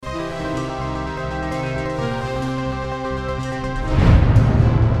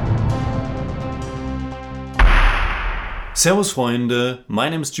Servus Freunde, my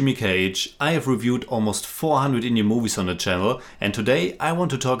name is Jimmy Cage. I have reviewed almost 400 Indian movies on the channel, and today I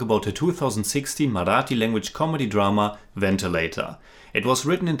want to talk about the 2016 Marathi language comedy drama Ventilator. It was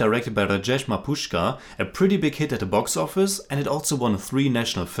written and directed by Rajesh Mapuskar, a pretty big hit at the box office, and it also won 3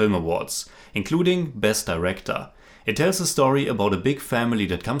 National Film Awards, including Best Director. It tells a story about a big family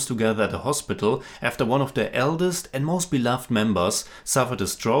that comes together at a hospital after one of their eldest and most beloved members suffered a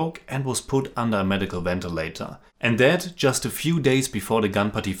stroke and was put under a medical ventilator. And that just a few days before the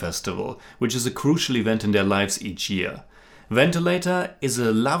Ganpati festival, which is a crucial event in their lives each year. Ventilator is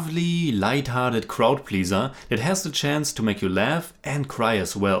a lovely, light-hearted crowd pleaser that has the chance to make you laugh and cry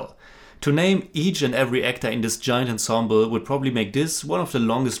as well. To name each and every actor in this giant ensemble would probably make this one of the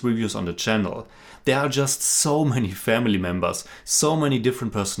longest reviews on the channel. There are just so many family members, so many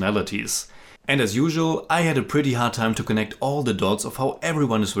different personalities. And as usual, I had a pretty hard time to connect all the dots of how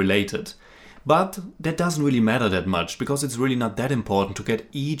everyone is related. But that doesn't really matter that much, because it's really not that important to get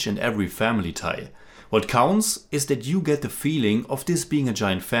each and every family tie. What counts is that you get the feeling of this being a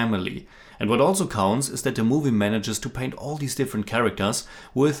giant family. And what also counts is that the movie manages to paint all these different characters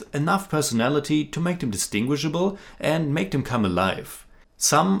with enough personality to make them distinguishable and make them come alive.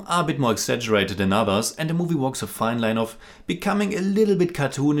 Some are a bit more exaggerated than others, and the movie walks a fine line of becoming a little bit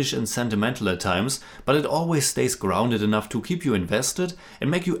cartoonish and sentimental at times, but it always stays grounded enough to keep you invested and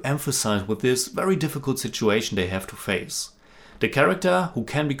make you emphasize with this very difficult situation they have to face. The character who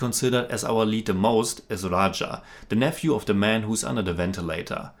can be considered as our lead the most is Raja, the nephew of the man who's under the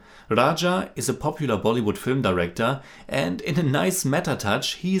ventilator. Raja is a popular Bollywood film director, and in a nice meta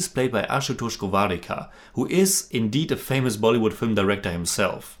touch, he is played by Ashutosh Gowariker, who is indeed a famous Bollywood film director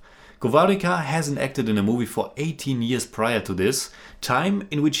himself. Gowariker hasn't acted in a movie for 18 years prior to this, time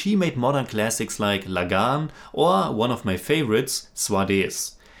in which he made modern classics like Lagan or one of my favorites,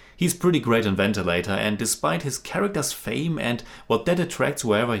 Swades. He's pretty great on Ventilator, and despite his character's fame and what that attracts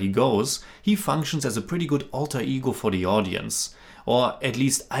wherever he goes, he functions as a pretty good alter ego for the audience. Or at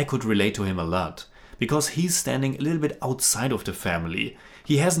least I could relate to him a lot, because he's standing a little bit outside of the family.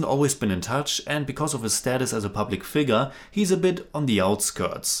 He hasn't always been in touch, and because of his status as a public figure, he's a bit on the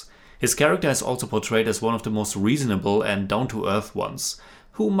outskirts. His character is also portrayed as one of the most reasonable and down-to-earth ones,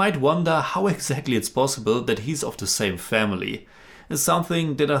 who might wonder how exactly it's possible that he's of the same family. It's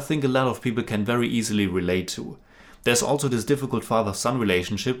something that I think a lot of people can very easily relate to. There's also this difficult father-son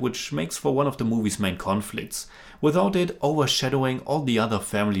relationship, which makes for one of the movie's main conflicts, without it overshadowing all the other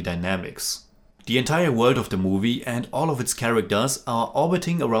family dynamics. The entire world of the movie and all of its characters are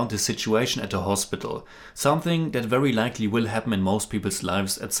orbiting around this situation at the hospital, something that very likely will happen in most people's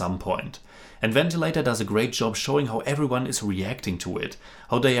lives at some point. And Ventilator does a great job showing how everyone is reacting to it,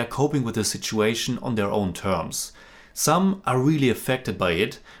 how they are coping with the situation on their own terms. Some are really affected by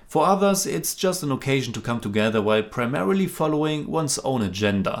it, for others it's just an occasion to come together while primarily following one's own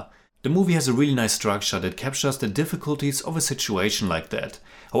agenda. The movie has a really nice structure that captures the difficulties of a situation like that,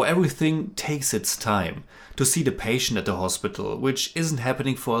 how everything takes its time. To see the patient at the hospital, which isn't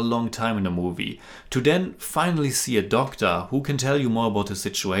happening for a long time in the movie, to then finally see a doctor who can tell you more about the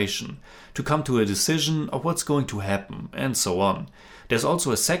situation, to come to a decision of what's going to happen, and so on. There's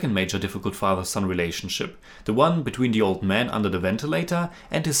also a second major difficult father-son relationship, the one between the old man under the ventilator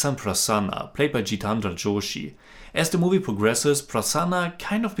and his son Prasanna, played by Jitendra Joshi. As the movie progresses, Prasanna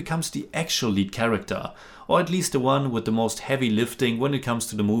kind of becomes the actual lead character, or at least the one with the most heavy lifting when it comes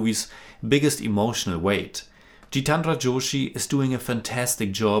to the movie's biggest emotional weight. Jitendra Joshi is doing a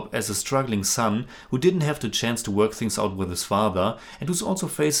fantastic job as a struggling son who didn't have the chance to work things out with his father and who's also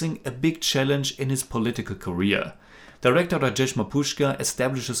facing a big challenge in his political career. Director Rajesh Mapuskar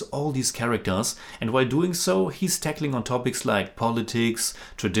establishes all these characters, and while doing so, he's tackling on topics like politics,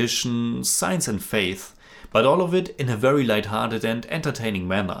 tradition, science and faith, but all of it in a very light-hearted and entertaining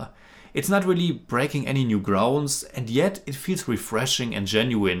manner. It's not really breaking any new grounds, and yet it feels refreshing and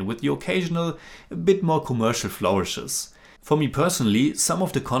genuine with the occasional, a bit more commercial flourishes. For me personally, some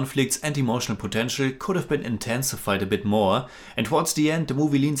of the conflicts and emotional potential could have been intensified a bit more, and towards the end the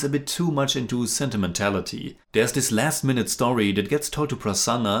movie leans a bit too much into sentimentality. There's this last-minute story that gets told to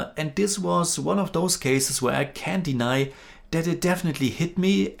Prasanna, and this was one of those cases where I can't deny that it definitely hit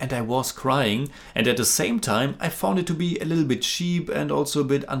me and I was crying, and at the same time I found it to be a little bit cheap and also a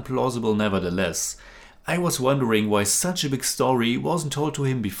bit unplausible nevertheless. I was wondering why such a big story wasn't told to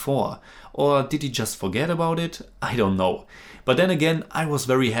him before, or did he just forget about it? I don't know. But then again, I was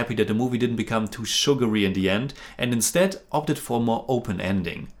very happy that the movie didn't become too sugary in the end and instead opted for a more open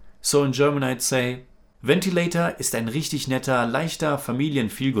ending. So in German I'd say, Ventilator ist ein richtig netter, leichter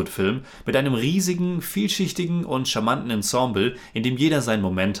Familien-Feelgood-Film mit einem riesigen, vielschichtigen und charmanten Ensemble, in dem jeder seinen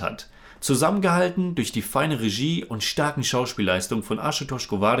Moment hat. zusammengehalten durch die feine Regie und starken Schauspielleistungen von Ashutosh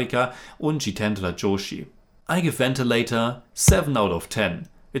Gowariker und Jitendra Joshi. I give Ventilator 7 out of 10.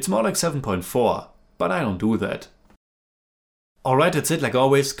 It's more like 7.4, but I don't do that. Alright, that's it like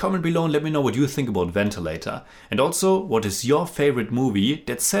always. Comment below and let me know what you think about Ventilator. And also, what is your favorite movie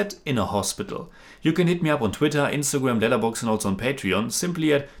that's set in a hospital? You can hit me up on Twitter, Instagram, Letterboxd and also on Patreon,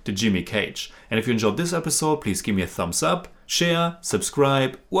 simply at TheJimmyCage. And if you enjoyed this episode, please give me a thumbs up, share,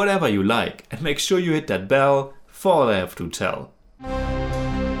 subscribe, whatever you like. And make sure you hit that bell for all I have to tell.